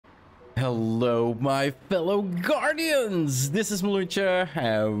Hello, my fellow Guardians! This is Mloentje,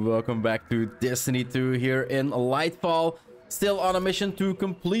 and welcome back to Destiny 2 here in Lightfall. Still on a mission to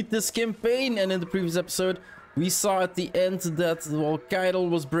complete this campaign, and in the previous episode, we saw at the end that, well, Keitel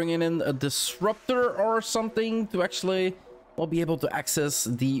was bringing in a disruptor or something to actually, well, be able to access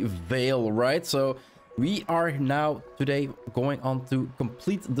the Veil, right? So, we are now today going on to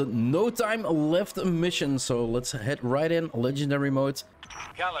complete the No Time Left mission. So, let's head right in, Legendary mode.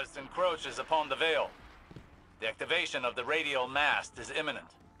 Callus encroaches upon the Veil. The activation of the radial mast is imminent.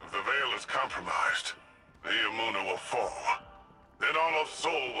 If the Veil is compromised, Neomuna will fall. Then all of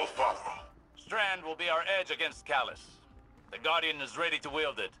Sol will follow. Strand will be our edge against Callus. The Guardian is ready to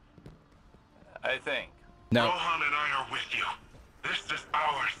wield it. I think. No. Rohan and I are with you. This is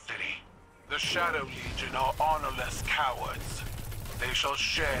our city. The Shadow Legion are honorless cowards. They shall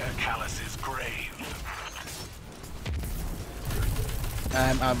share Callus's grave.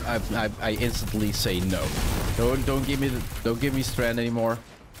 I instantly say no. Don't give me Strand anymore.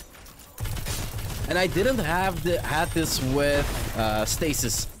 And I didn't had this with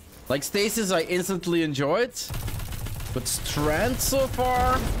Stasis. Like Stasis, I instantly enjoyed, but Strand so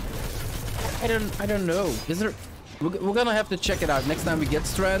far, I don't know. Is there? We're gonna have to check it out next time we get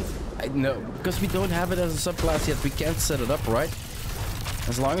Strand. I know because we don't have it as a subclass yet. We can't set it up, right?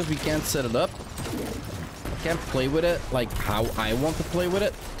 As long as we can't set it up, can't play with it like how I want to play with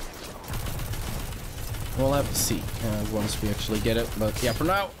it. We'll have to see once we actually get it. But yeah, for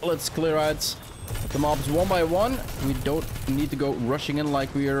now, let's clear out the mobs one by one. We don't need to go rushing in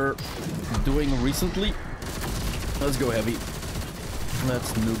like we are doing recently. Let's go heavy.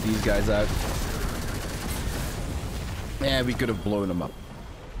 Let's nuke these guys out. Yeah, we could have blown them up.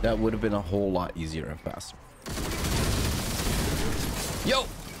 That would have been a whole lot easier and faster. Yo!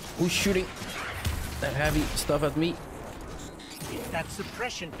 Who's shooting that heavy stuff at me? It's that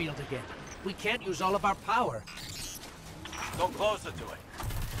suppression field again. We can't use all of our power. Go closer to it.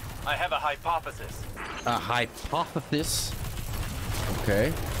 I have a hypothesis. A hypothesis?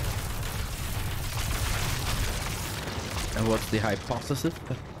 Okay. And what's the hypothesis?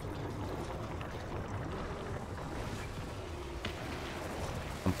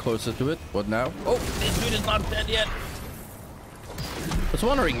 I'm closer to it. What now? Oh, this dude is not dead yet. I was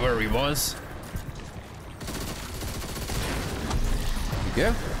wondering where he was.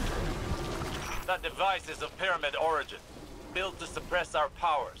 Yeah. That device is of pyramid origin, built to suppress our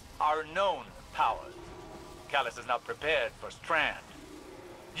powers, our known powers. Callus is not prepared for Strand.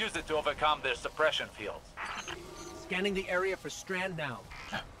 Use it to overcome their suppression fields. Scanning the area for Strand now.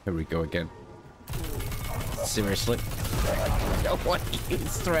 Here we go again. Seriously? No one use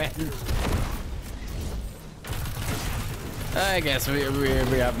Strand. I guess we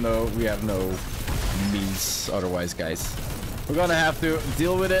have no means otherwise, guys. We're gonna have to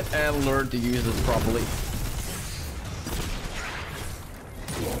deal with it and learn to use it properly.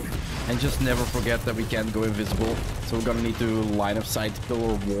 And just never forget that we can't go invisible. So we're gonna need to line of sight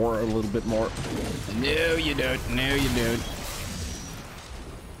Pillar of War a little bit more. No, you don't. No, you don't.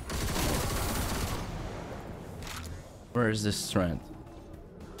 Where is this Strand?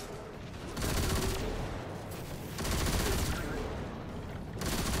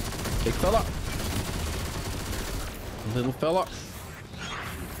 Big fella. Little fella.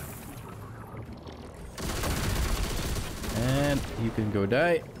 And you can go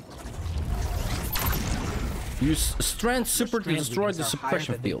die. Use Strand Super to destroy the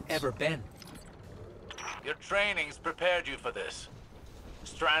suppression field. Ever been. Your training's prepared you for this.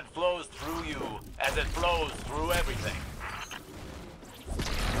 Strand flows through you as it flows through everything.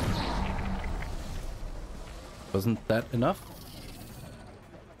 Wasn't that enough?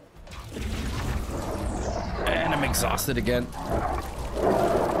 And I'm exhausted again.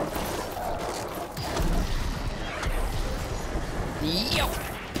 Yo!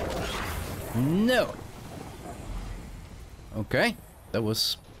 No. Okay, that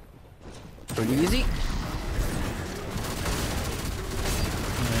was pretty easy.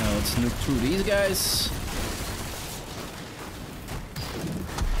 Now let's nuke through these guys.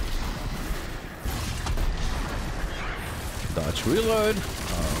 Dodge reload.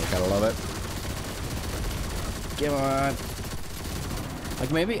 Oh, gotta love it. Come on.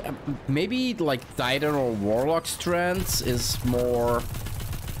 Like maybe like Titan or Warlock Strands is more,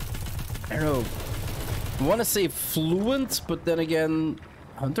 I don't know. I want to say fluent, but then again,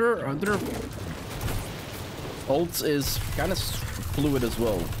 Hunter ult is kind of fluid as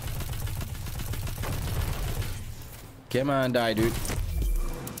well. Come on, die, dude.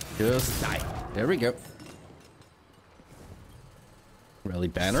 Just die. There we go. Rally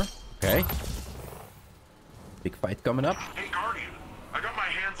banner. Okay. Big fight coming up. Hey, Guardian. I got my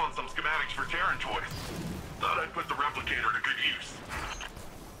hands on some schematics for Terran toys. Thought I'd put the replicator to good use.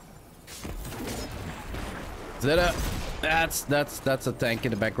 Is that a... That's a tank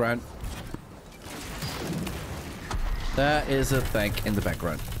in the background. That is a tank in the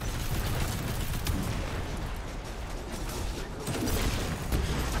background.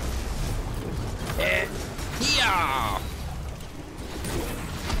 Yeah.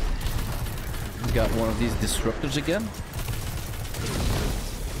 We got one of these disruptors again.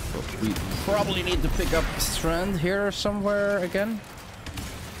 We probably need to pick up Strand here somewhere again.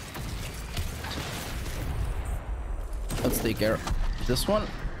 Let's take care of this one.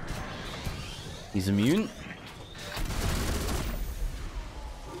 He's immune.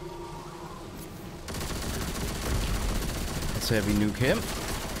 Let's heavy nuke him.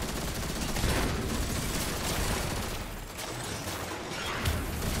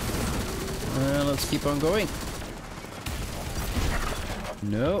 Let's keep on going.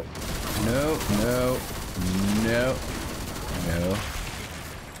 No, no, no, no, no.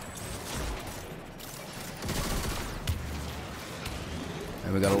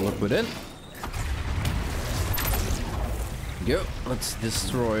 And we gotta look within. Go. Let's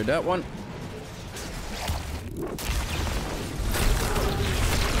destroy that one.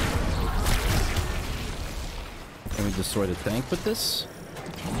 Can we destroy the tank with this?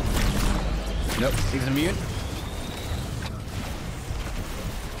 Nope, he's immune.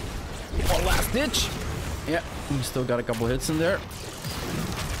 One last ditch. Yeah, we still got a couple hits in there.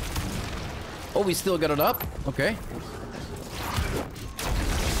 Oh, we still got it up. Okay.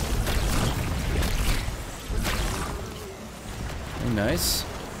 Very nice.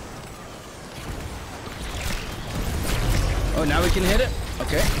 Oh, now we can hit it.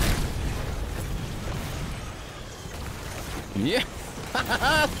 Okay. Yeah.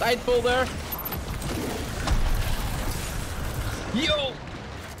 Tight pull there. Yo!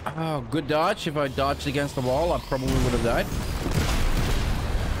 Oh, good dodge. If I dodged against the wall, I probably would have died.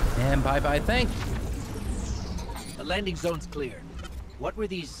 And bye-bye, thank. The landing zone's cleared. What were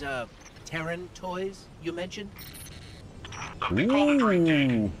these, Terran toys you mentioned? Something called a drink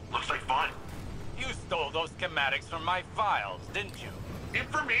tank. Looks like fun. You stole those schematics from my files, didn't you?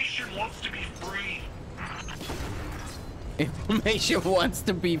 Information wants to be free. Information wants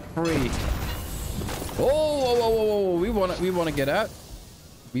to be free. Oh, whoa, whoa, whoa, whoa. We wanna get out.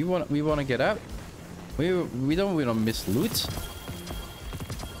 We wanna get out. We don't miss loot.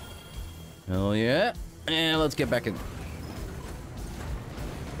 Hell yeah. And let's get back in.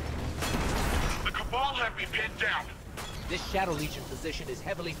 The Cabal have me pinned down. This Shadow Legion position is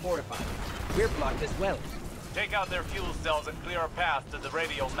heavily fortified. We're blocked as well. Take out their fuel cells and clear a path to the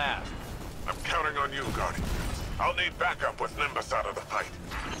radial mast. I'm counting on you, Guardian. I'll need backup with Nimbus out of the fight.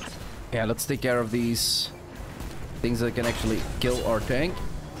 Yeah, let's take care of these things that can actually kill our tank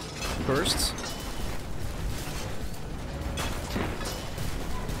first.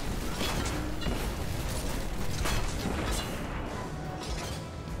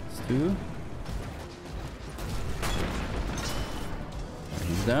 Let's do.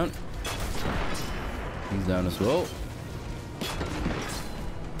 He's down. He's down as well.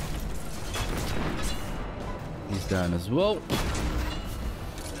 He's down as well.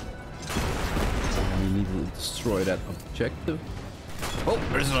 We need to destroy that objective. Oh,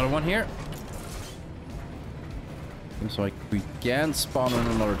 there's another one here. Seems like we can spawn on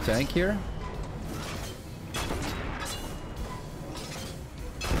another tank here.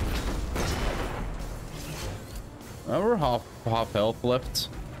 Oh, we're half health left.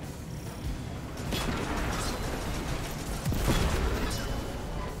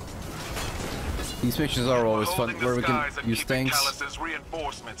 These missions are always fun, where we can use tanks. Callus's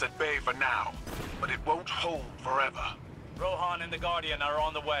reinforcements at bay for now, but it won't hold forever. Rohan and the Guardian are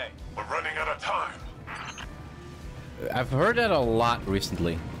on the way. We're running out of time. I've heard that a lot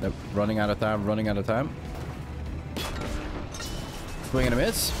recently. That running out of time, running out of time. Swing and a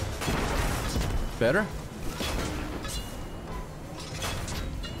miss. Better.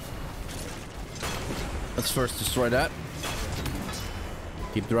 Let's first destroy that.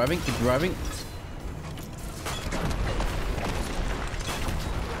 Keep driving, keep driving.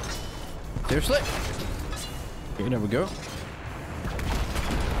 Seriously? Okay, there we go.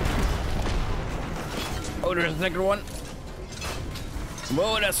 Oh, there's a second one.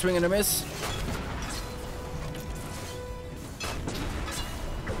 Whoa, that's swing and a miss.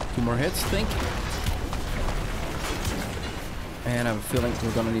 2 more hits, I think. And I have a feeling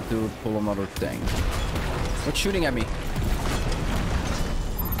we're gonna need to pull another tank. What's shooting at me?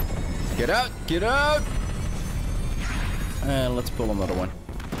 Get out! Get out! And let's pull another one.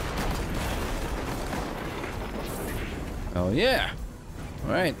 Oh yeah!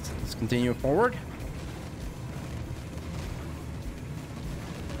 All right, let's continue forward.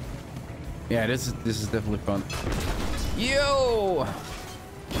 Yeah, this is definitely fun. Yo!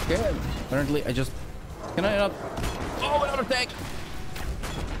 Okay, apparently I just... Can I not... Oh, another tank!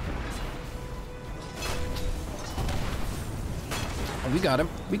 Oh, we got him.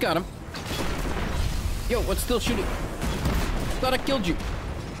 We got him. Yo, what's still shooting? Thought I killed you.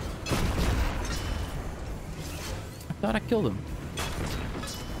 I thought I killed him.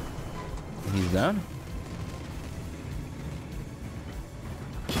 He's down.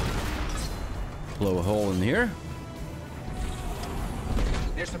 Blow a hole in here.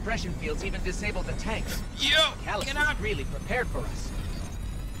 Their suppression fields even disabled the tanks. Yo! Callus Get out! is really prepared for us.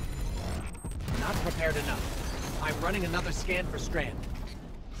 Not prepared enough. I'm running another scan for Strand.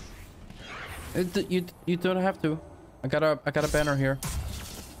 You don't have to. I got a banner here.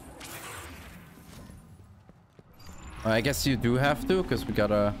 I guess you do have to, because we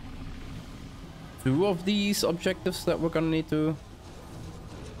got two of these objectives that we're gonna need to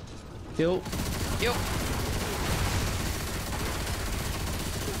kill. Yo.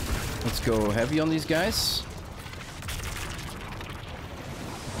 Let's go heavy on these guys.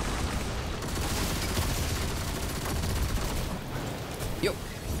 Yo.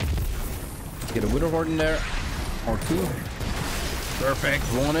 Let's get a Wither Horde in there. Or two. Perfect.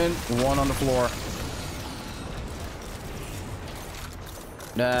 One in, one on the floor.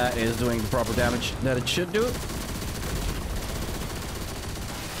 That is doing the proper damage that it should do.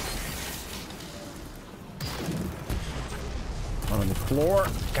 One on the floor.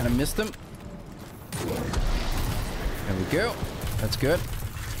 Kind of missed him. There we go. That's good.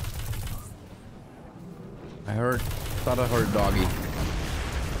 Thought I heard doggy.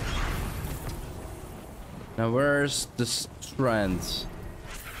 Now where's the Strand?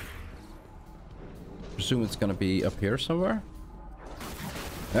 Presume it's gonna be up here somewhere.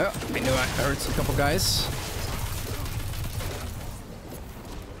 Oh, I knew I heard a couple guys.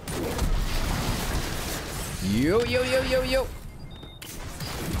 Yo, yo, yo, yo, yo.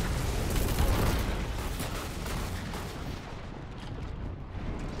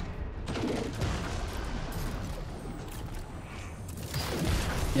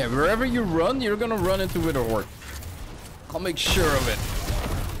 Yeah, wherever you run, you're gonna run into Wither Horde. I'll make sure of it.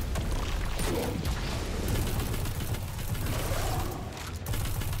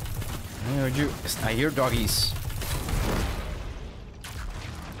 I hear doggies.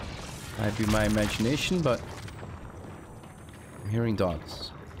 Might be my imagination, but I'm hearing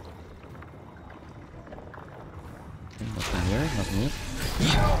dogs. Nothing here, nothing here.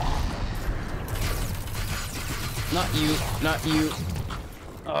 Not you, not you.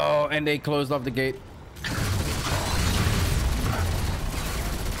 Oh, and they closed off the gate.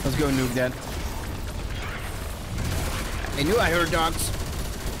 Let's go nuke that. I knew I heard dogs.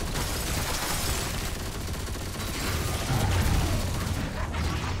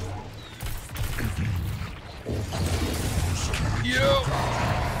 Yo!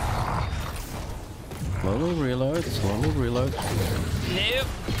 Slowly reload, slowly reload. Nope.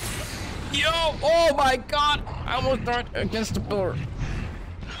 Yo! Oh my god! I almost died against the pillar.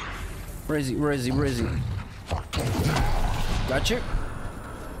 Where is he? Where is he? Where is he? Got you.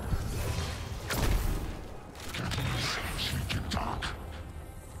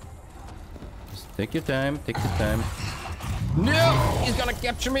 Just take your time, take your time. No! He's gonna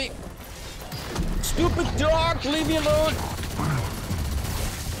capture me! Stupid dog! Leave me alone!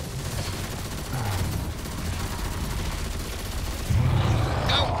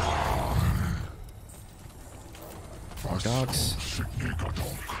 More dogs.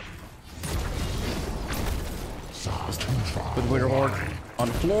 Put Wither Horde on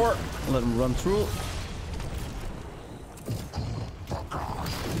the floor. Let him run through.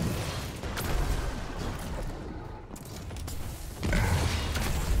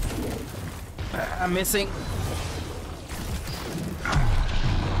 I'm missing.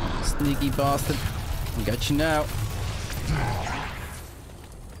 Sneaky bastard. Got you now.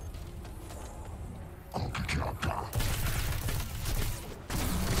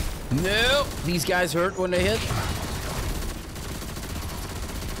 No! These guys hurt when they hit.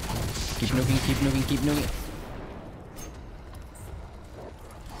 Keep nuking, keep nuking, keep nuking.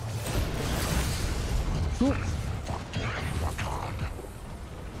 Ooh.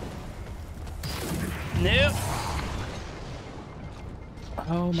 No!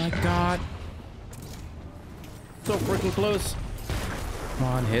 Oh my god. So freaking close. Come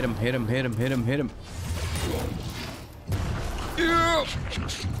on, hit him, hit him, hit him, hit him, hit him. Yeah.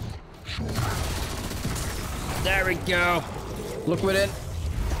 There we go. Look with it.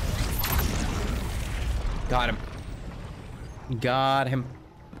 Got him. Got him.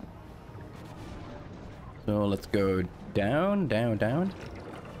 So let's go down, down, down.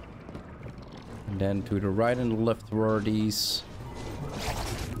 And then to the right and the left were these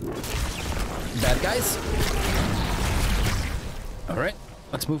bad guys. Alright.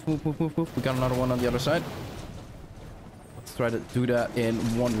 Let's move, move, move, move, move. We got another one on the other side. Let's try to do that in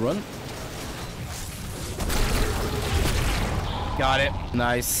one run. Got it.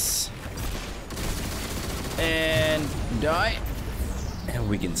 Nice. And die. And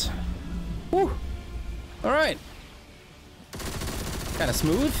weakens. Whew. Alright. Kind of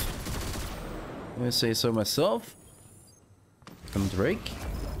smooth. I'm gonna say so myself. Some Drake.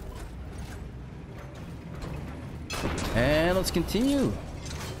 And let's continue.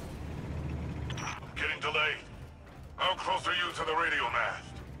 Getting delayed. How close are you to the radio mast?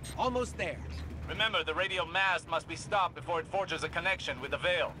 Almost there. Remember, the radio mast must be stopped before it forges a connection with the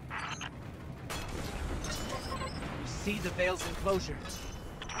Veil. You see the Veil's enclosure.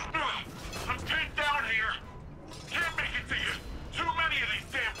 I'm pinned down here. Can't make it to you. Too many of these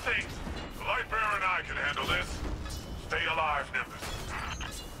damn things. The Lightbearer and I can handle this. Stay alive, Nimbus.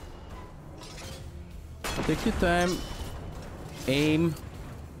 Take your time. Aim.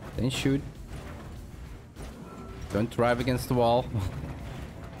 Then shoot. Don't drive against the wall.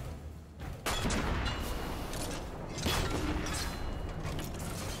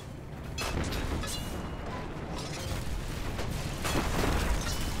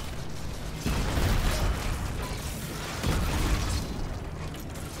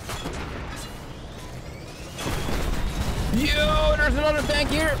 Yo, there's another tank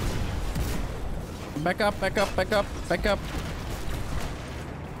here. Back up, back up, back up, back up.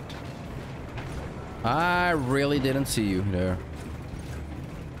 I really didn't see you there.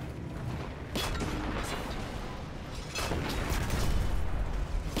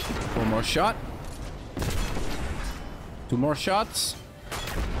 One more shot. Two more shots.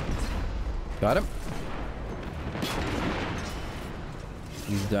 Got him.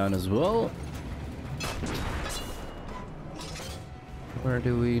 He's down as well. Where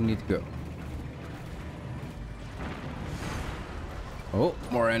do we need to go? Oh,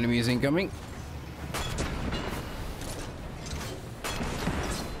 more enemies incoming.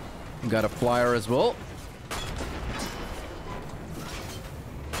 Got a flyer as well.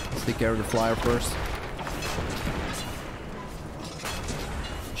 Let's take care of the flyer first.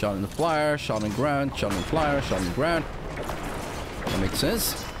 Shot in the flyer, shot on the ground, shot on the flyer, shot on the ground. That makes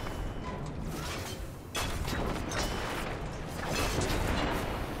sense.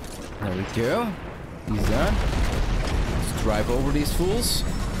 There we go. He's done. Let's drive over these fools.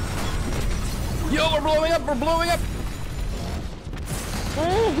 Yo, we're blowing up! We're blowing up!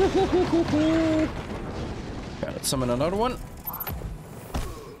 Okay, let's summon another one.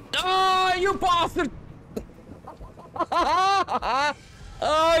 Oh, you bastard!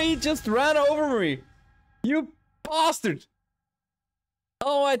 Oh, he just ran over me. You bastard!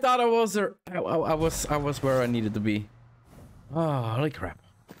 Oh, I thought I was there. I was where I needed to be. Oh, holy crap!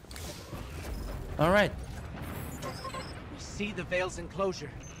 All right. We see the Veil's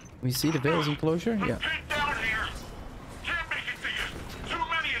enclosure. We see the Veil's enclosure. Yeah. Pinned down here. Can't make it to you. Too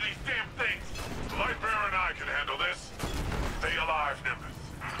many of these damn things. The Lightbearer and I can handle this. Stay alive, Nimbus.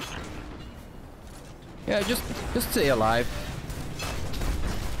 Yeah, just stay alive.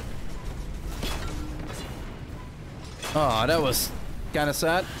 Oh, that was kind of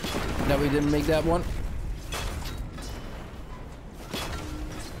sad that we didn't make that one.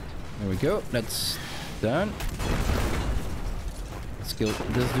 There we go. That's done. Let's kill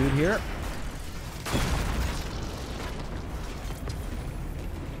this dude here.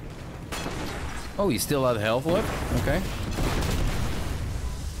 Oh, he's still out of health left. Okay.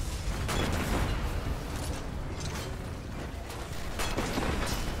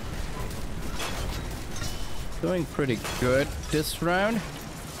 Doing pretty good this round.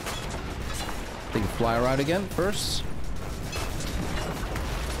 Take a flyer out again first.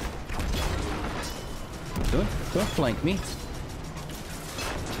 Don't flank me.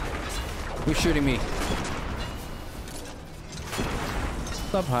 Who's shooting me?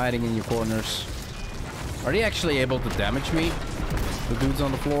 Stop hiding in your corners. Are they actually able to damage me? The dudes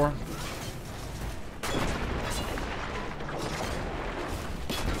on the floor?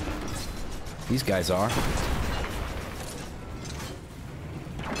 These guys are.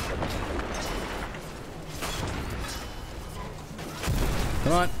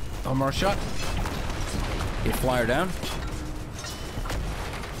 Come on. One more shot. Get flyer down.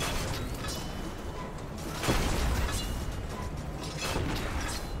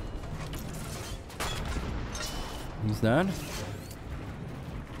 He's done.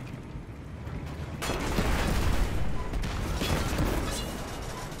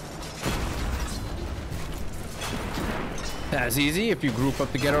 That's easy if you group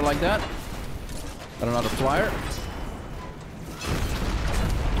up together like that. Got another flyer.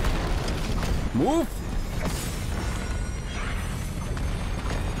 Move!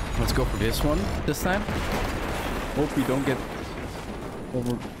 Let's go for this one this time. Hope we don't get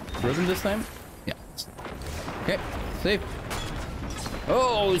overdriven this time. Yeah. Okay, safe.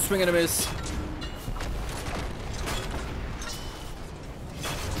 Oh, swing and a miss.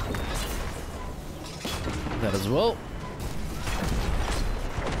 That as well.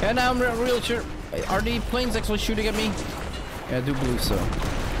 And now I'm real sure. Are the planes actually shooting at me? Yeah, I do believe so.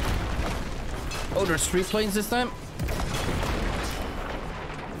 Oh, there's 3 planes this time.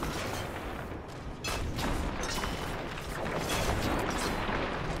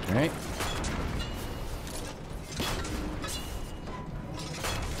 Alright.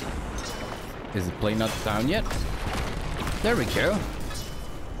 Is the plane not down yet? There we go.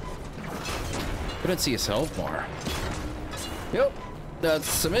 Couldn't see his health bar. Yep,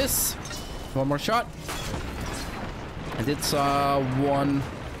 that's a miss. One more shot. I did saw one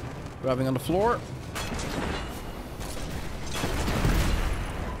grabbing on the floor.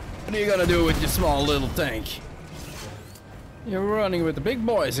 What are you gonna do with your small little tank? You're running with the big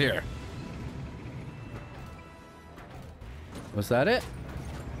boys here. Was that it?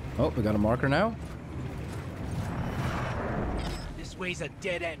 Oh, we got a marker now. This way's a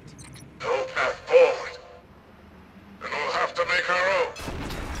dead end. No path forward. Then we'll have to make our own.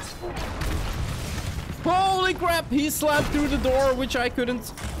 Holy crap! He slammed through the door, which I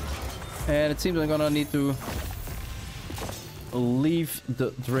couldn't. And it seems I'm gonna need to leave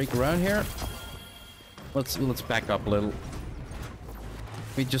the Drake around here. Let's back up a little.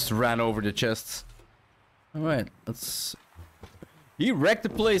 We just ran over the chests. All right, let's. He wrecked the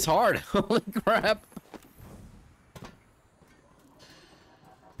place hard. Holy crap!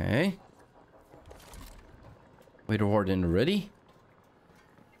 Okay. Wait, warden ready?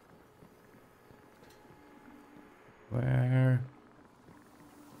 Where?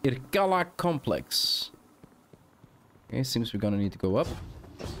 Irkala complex. Okay, seems we're gonna need to go up.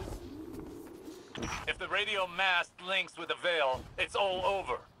 If the radio mast links with the Veil, it's all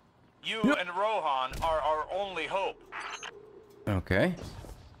over. You Yep. and Rohan are our only hope. Okay.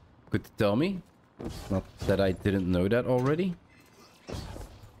 Good to tell me. Not that I didn't know that already.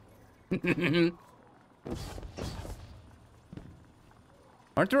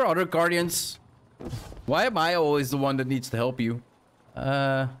 Aren't there other guardians? Why am I always the one that needs to help you?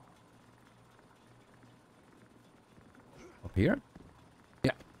 Up here?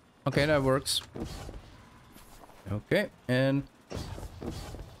 Yeah. Okay, that works. Okay, and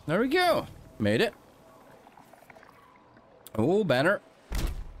there we go. Made it. Oh, banner. I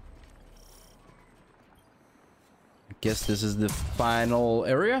guess this is the final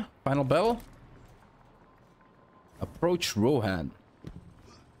area. Final battle. Approach Rohan.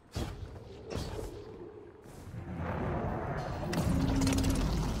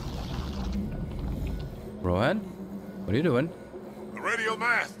 Rohan? What are you doing? The radio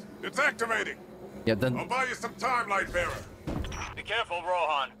mast. It's activating. Yeah, then. I'll buy you some time, Lightbearer. Be careful,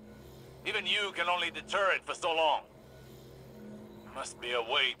 Rohan. Even you can only deter it for so long. There must be a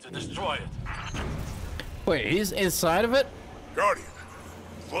way to destroy it. Wait, he's inside of it? Guardian,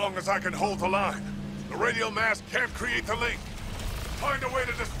 as long as I can hold the line, the radio mast can't create the link. Find a way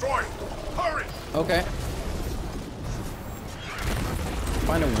to destroy it. Hurry! Okay.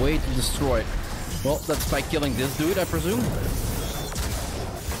 Find a way to destroy it. Well, that's by killing this dude, I presume.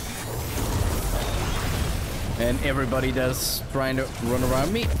 And everybody that's trying to run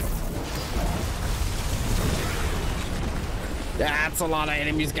around me. That's a lot of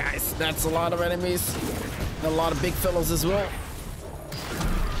enemies, guys. That's a lot of enemies. A lot of big fellows as well.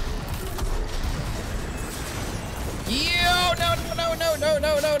 Yo, no.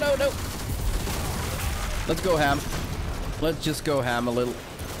 Let's go ham. Let's just go ham a little.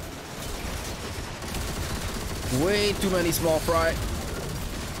 Way too many small fry.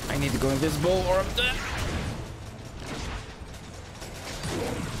 I need to go invisible or I'm dead.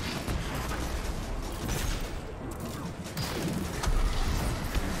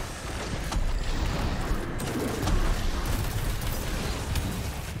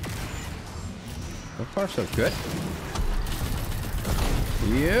 So far, so good.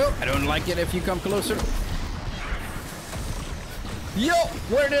 Yo, I don't like it if you come closer. Yo,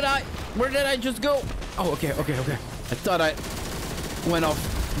 where did I just go? Oh, okay. I thought I went off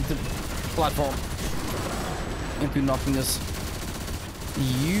the platform into nothingness.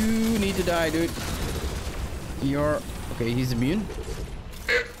 You need to die, dude. You're okay. He's immune.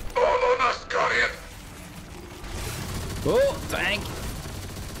 It's all on us, Guardian. Oh, tank.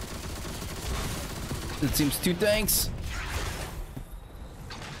 It seems 2 tanks.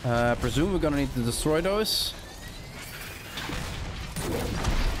 Presume we're gonna need to destroy those.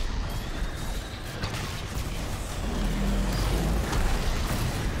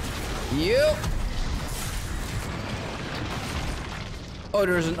 Yep. Oh,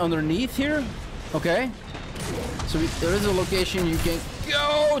 there's an underneath here? Okay. So there is a location you can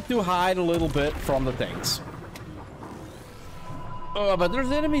go to hide a little bit from the things. Oh, but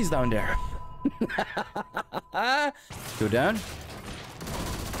there's enemies down there. Go down.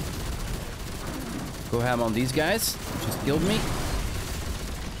 Go ham on these guys. Just killed me.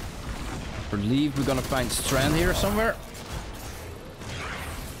 Believe we're gonna find Strand here somewhere.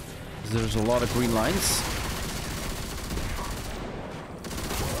 There's a lot of green lines.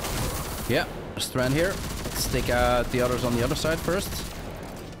 Yeah, Strand here. Let's take out the others on the other side first.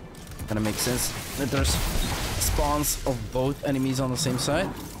 Kinda makes sense that there's spawns of both enemies on the same side.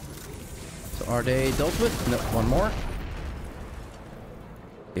 So are they dealt with? No, one more.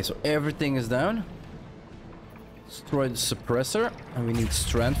 Okay, so everything is down. Destroy the suppressor, and we need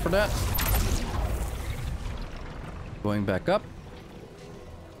Strand for that. Going back up.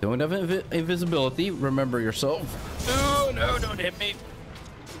 Don't have invisibility. Remember yourself. Oh no, don't hit me.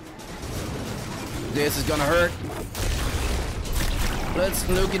 This is gonna hurt. Let's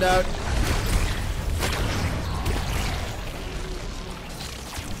nuke it out.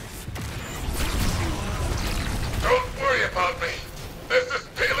 Don't worry about me. This is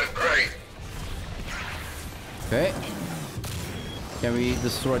feeling great. Okay. Can we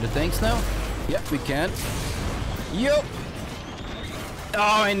destroy the tanks now? Yep, we can. Yup.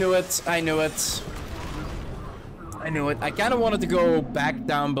 Oh, I knew it. I knew it. I knew it. I kind of wanted to go back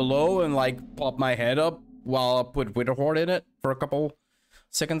down below and like pop my head up while I put Witherhorde in it for a couple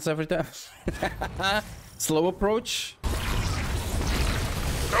seconds every time. Slow approach.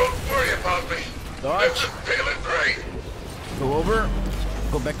 Don't worry about me. Dodge. This is feeling great. Go over.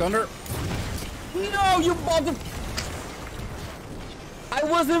 Go back under. No, you mother... I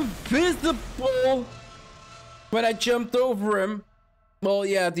was invisible when I jumped over him. Well,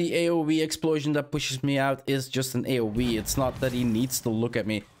 yeah, the AoE explosion that pushes me out is just an AoE. It's not that he needs to look at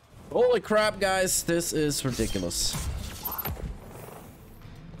me. Holy crap, guys. This is ridiculous.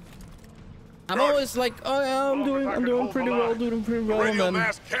 I'm always like, oh yeah, I'm doing pretty well, Radio and then...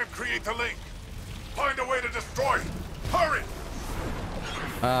 mass can't create the link. Find a way to destroy it. Hurry!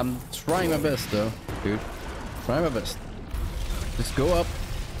 Trying my best though, dude. Trying my best. Just go up.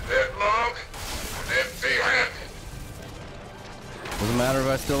 Dead log, empty hand. Doesn't matter if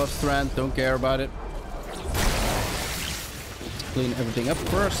I still have Strand, don't care about it. Clean everything up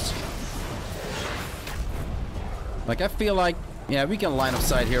first. Like, I feel like, yeah, we can line of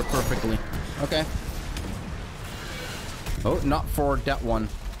sight here perfectly. Okay. Oh, not for that one.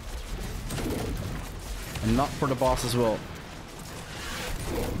 And not for the boss as well.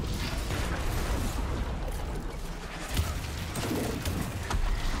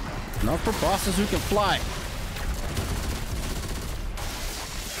 Not for bosses who can fly.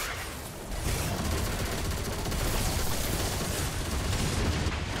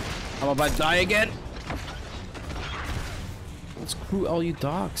 I'm about to die again. Screw all you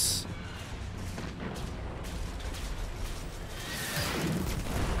dogs.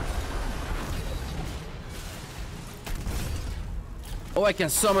 Oh, I can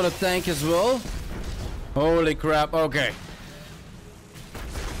summon a tank as well. Holy crap, okay.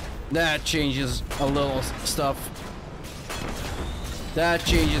 That changes a little stuff. That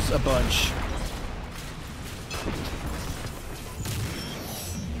changes a bunch.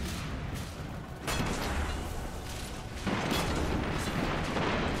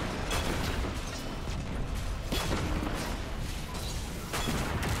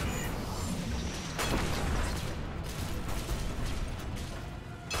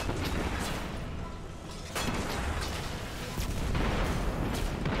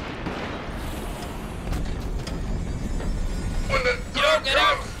 When the time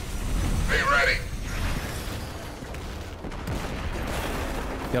comes, be ready.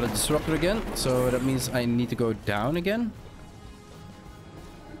 Got a disruptor again, so that means I need to go down again.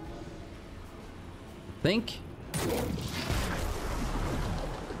 Think.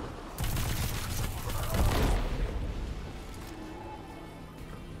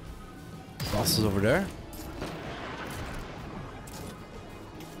 Boss is over there.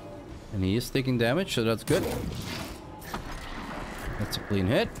 And he is taking damage, so that's good. That's a clean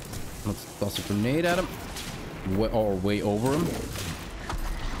hit. Let's toss a grenade at him. Way over him.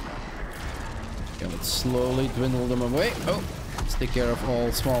 Okay, let's slowly dwindle them away. Oh, let's take care of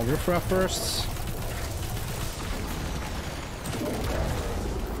all small riffraff first.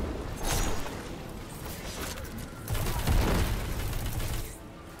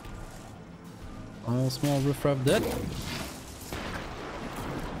 small riffraff dead?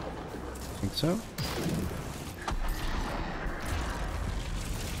 Think so.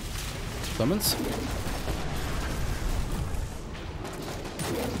 Summons.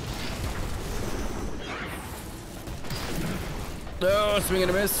 Oh, swing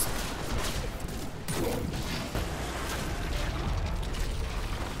and a miss.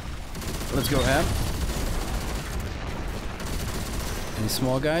 Let's go ham. Any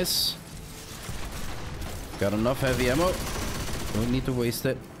small guys? Got enough heavy ammo. Don't need to waste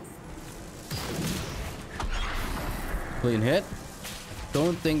it. Clean hit.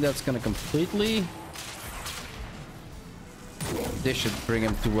 Don't think that's gonna completely. This should bring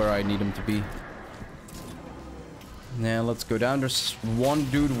him to where I need him to be. Now let's go down. There's one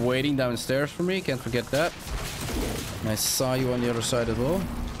dude waiting downstairs for me. Can't forget that. And I saw you on the other side as well.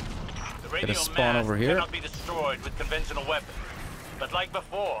 Get a spawn over here. Cannot be destroyed with conventional weapons. But like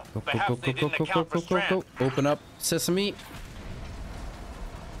before, perhaps they didn't account for Strand. Open up, sesame.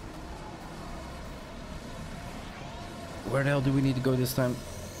 Where the hell do we need to go this time?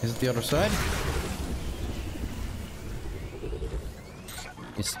 Is it the other side?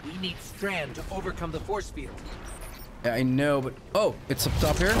 We need Strand to overcome the force field. Yeah, I know, but... Oh, it's up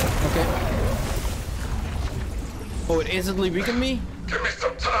top here? Okay. Oh, it instantly weakened me? Give me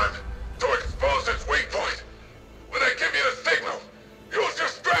some time to expose its weak point. When I give you the signal, use your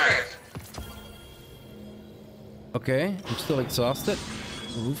Strand. Okay, I'm still exhausted.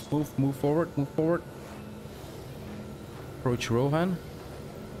 Move forward. Approach Rohan.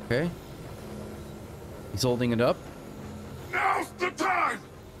 Okay. He's holding it up. Now's the time!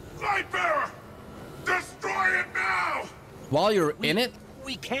 Lightbearer! Destroy it now! While you're in it?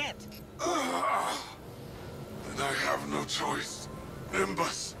 We can't. Then I have no choice.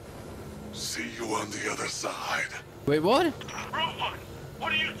 Nimbus, see you on the other side. Wait, what? Rohan,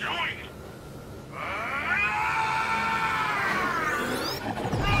 what are you doing? Rohan!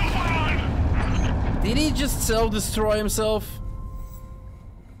 Did he just self-destroy himself?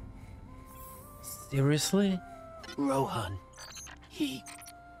 Seriously? Rohan. He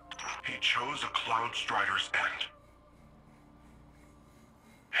chose a Cloud Strider's end.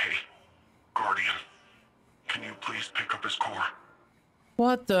 Hey, Guardian, can you please pick up his core?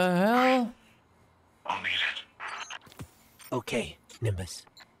 What the hell? I'll need it. Okay, Nimbus.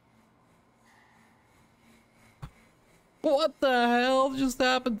 What the hell just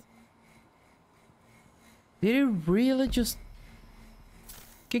happened? Did he really just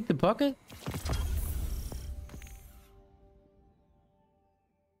kick the bucket?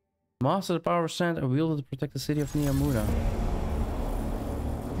 Master the power of Strand and wielded to protect the city of Neomuna.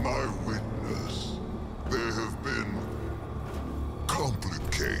 My witness, there have been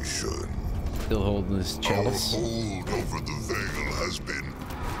complications. Still holding this chalice. Our hold over the veil has been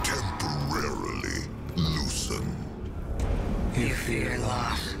temporarily loosened. You fear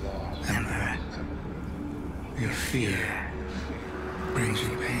loss, Emperor. Your fear brings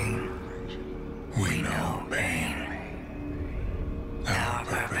you pain. We know pain. Our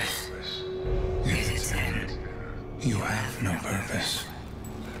purpose is its end. You have no purpose.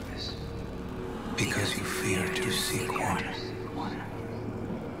 Because you fear to seek one.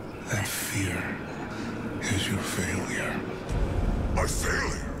 That fear is your failure. My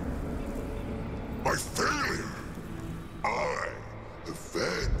failure? My failure? I have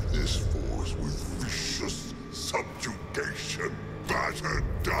fed this force with vicious subjugation, battered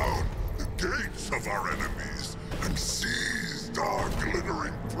down the gates of our enemies, and seized our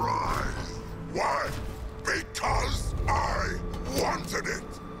glittering prize. Why? Because I wanted it.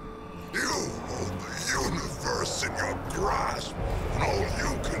 You hold the universe in your grasp, and all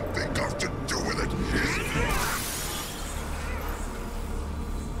you can think of to do with it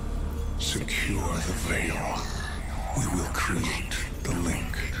is... Secure the veil. We will create the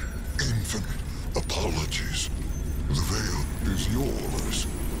link. Infinite apologies. The veil is yours.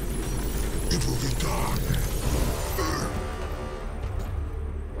 It will be done.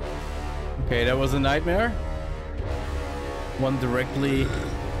 Okay, that was a nightmare. One directly.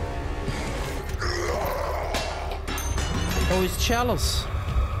 Oh, his chalice.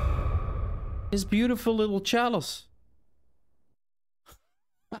 His beautiful little chalice.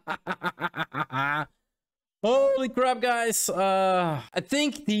 Holy crap, guys. I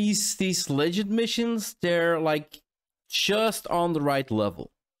think these legend missions, they're like just on the right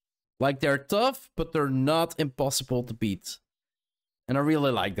level. Like they're tough, but they're not impossible to beat. And I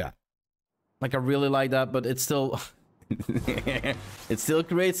really like that. Like I really like that, but it's still it still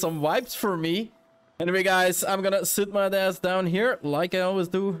creates some vibes for me Anyway, guys, I'm gonna sit my ass down here like I always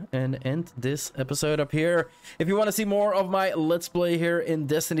do and end this episode up here. If you want to see more of my Let's Play here in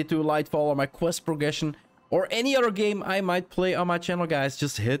Destiny 2 Lightfall, or my quest progression, or any other game I might play on my channel, guys,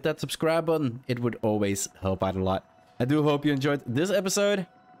 just hit that subscribe button. It would always help out a lot. I do hope you enjoyed this episode,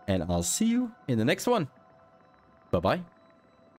 and I'll see you in the next one. Bye-bye.